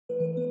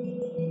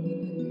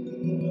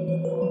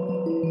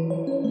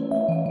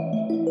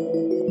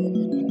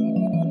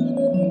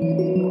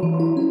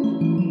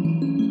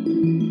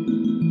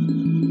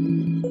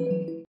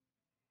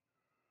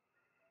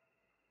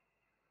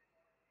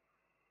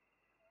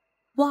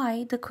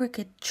Why the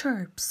cricket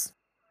chirps.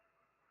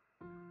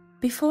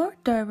 Before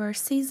there were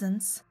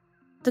seasons,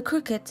 the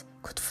cricket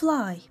could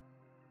fly.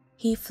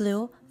 He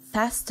flew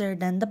faster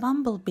than the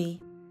bumblebee.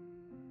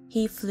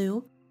 He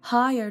flew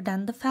higher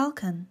than the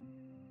falcon.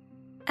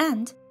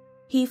 And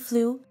he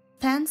flew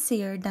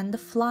fancier than the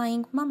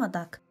flying mama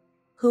duck,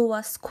 who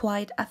was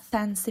quite a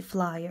fancy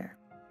flyer.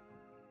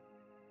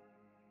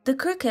 The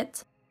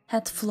cricket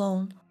had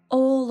flown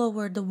all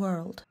over the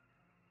world.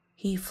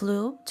 He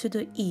flew to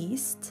the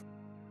east,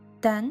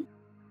 then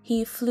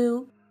he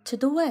flew to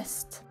the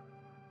west,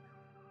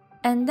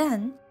 and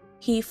then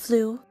he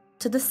flew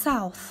to the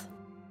south.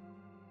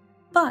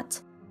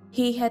 But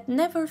he had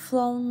never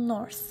flown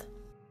north.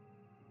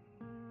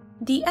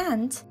 The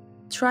ant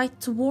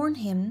tried to warn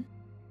him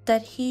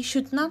that he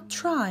should not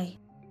try.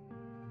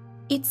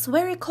 "It's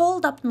very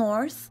cold up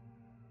north,"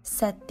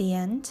 said the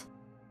ant.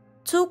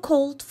 "Too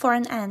cold for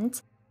an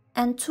ant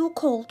and too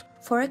cold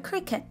for a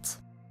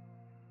cricket."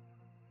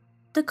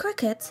 The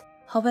cricket,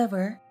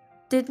 however,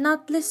 did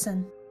not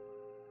listen,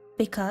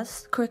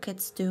 because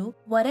crickets do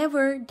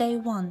whatever they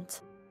want.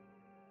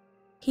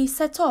 He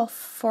set off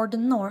for the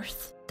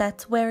north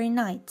that very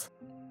night.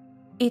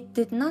 It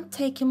did not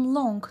take him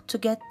long to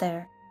get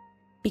there,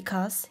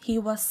 because he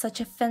was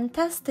such a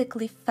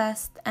fantastically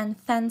fast and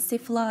fancy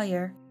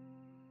flyer.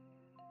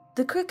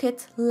 The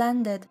cricket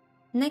landed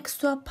next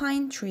to a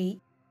pine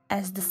tree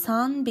as the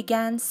sun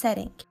began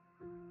setting.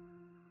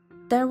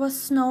 There was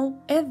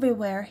snow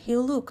everywhere he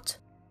looked.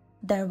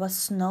 There was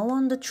snow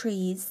on the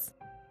trees,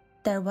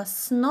 there was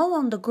snow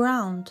on the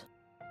ground,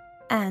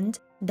 and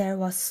there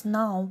was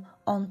snow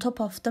on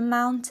top of the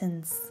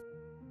mountains.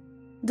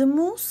 The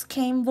moose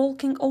came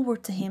walking over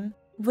to him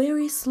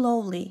very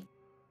slowly.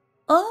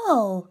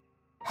 "Oh,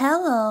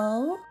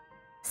 hello,"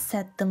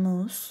 said the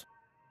moose.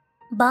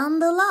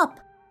 "Bundle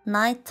up,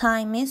 night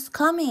time is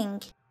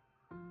coming."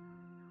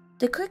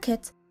 The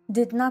cricket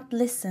did not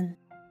listen,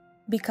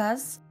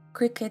 because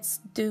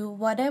crickets do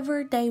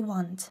whatever they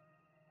want.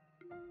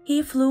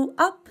 He flew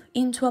up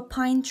into a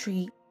pine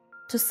tree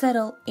to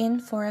settle in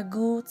for a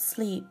good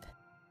sleep.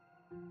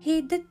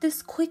 He did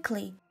this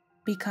quickly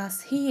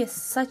because he is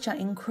such an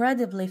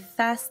incredibly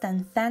fast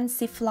and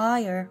fancy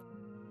flyer.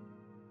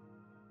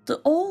 The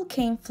owl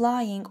came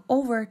flying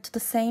over to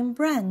the same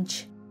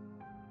branch.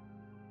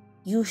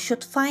 "You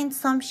should find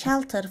some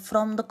shelter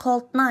from the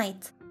cold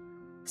night,"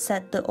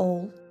 said the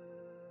owl.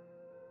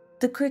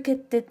 The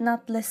cricket did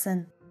not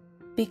listen,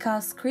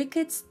 because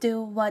crickets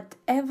do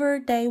whatever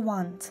they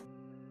want.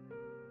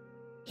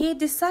 He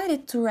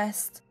decided to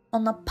rest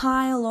on a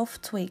pile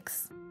of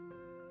twigs.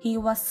 He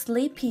was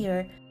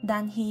sleepier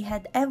than he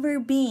had ever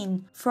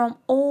been from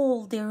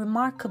all the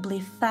remarkably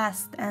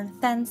fast and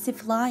fancy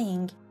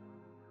flying.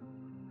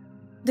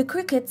 The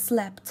cricket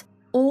slept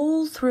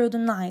all through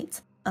the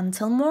night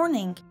until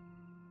morning.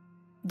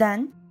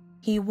 Then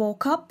he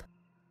woke up.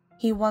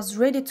 He was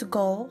ready to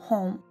go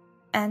home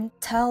and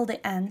tell the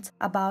ant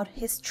about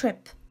his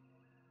trip.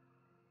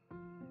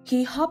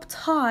 He hopped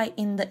high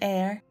in the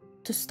air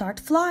to start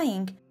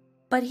flying,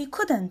 but he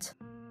couldn't.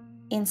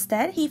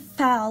 Instead, he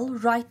fell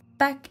right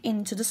back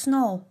into the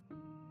snow.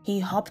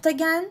 He hopped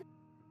again,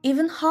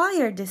 even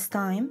higher this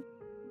time,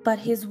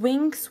 but his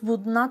wings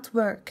would not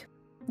work.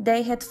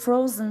 They had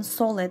frozen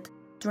solid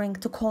during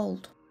the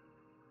cold.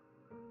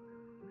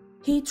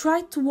 He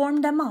tried to warm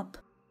them up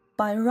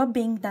by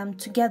rubbing them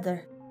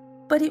together,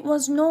 but it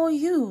was no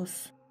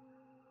use.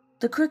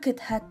 The cricket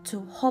had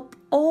to hop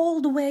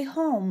all the way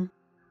home.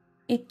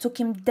 It took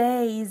him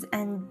days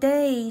and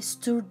days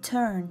to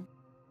return.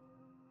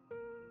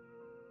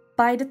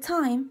 By the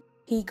time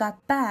he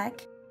got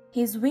back,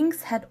 his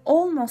wings had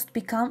almost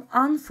become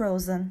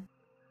unfrozen.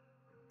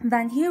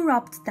 When he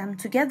rubbed them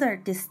together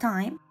this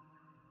time,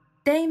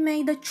 they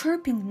made a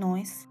chirping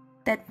noise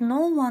that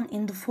no one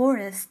in the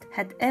forest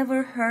had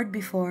ever heard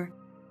before.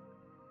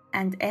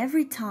 And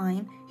every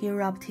time he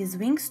rubbed his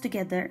wings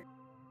together,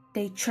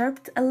 they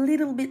chirped a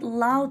little bit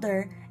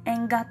louder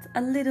and got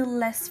a little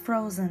less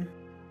frozen.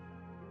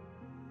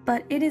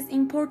 But it is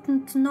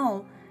important to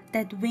know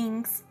that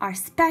wings are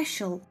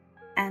special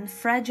and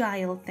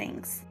fragile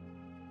things.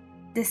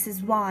 This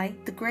is why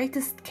the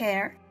greatest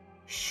care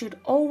should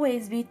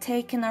always be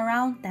taken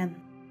around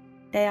them.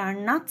 They are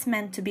not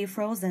meant to be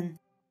frozen,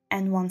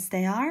 and once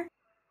they are,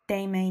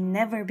 they may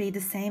never be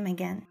the same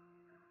again.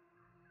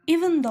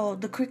 Even though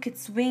the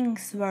cricket's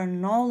wings were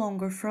no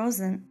longer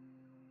frozen,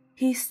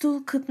 he still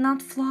could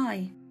not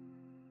fly.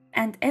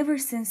 And ever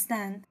since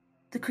then,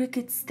 the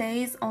cricket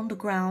stays on the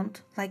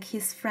ground like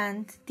his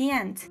friend the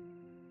ant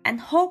and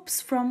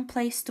hops from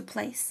place to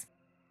place.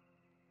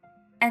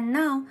 And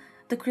now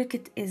the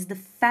cricket is the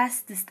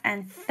fastest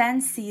and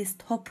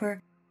fanciest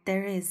hopper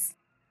there is.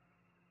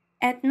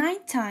 At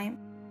night time,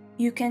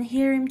 you can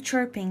hear him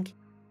chirping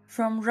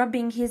from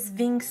rubbing his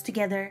wings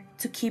together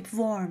to keep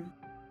warm.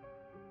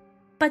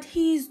 But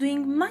he is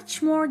doing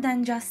much more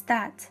than just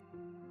that.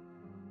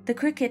 The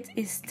cricket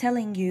is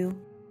telling you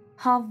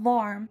how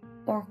warm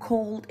or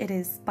cold it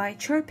is by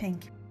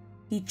chirping.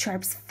 He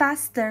chirps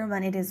faster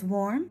when it is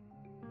warm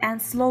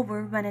and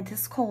slower when it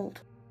is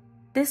cold.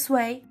 This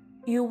way,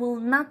 You will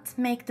not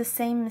make the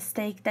same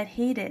mistake that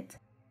he did.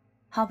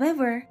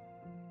 However,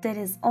 that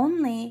is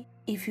only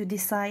if you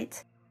decide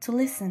to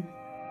listen.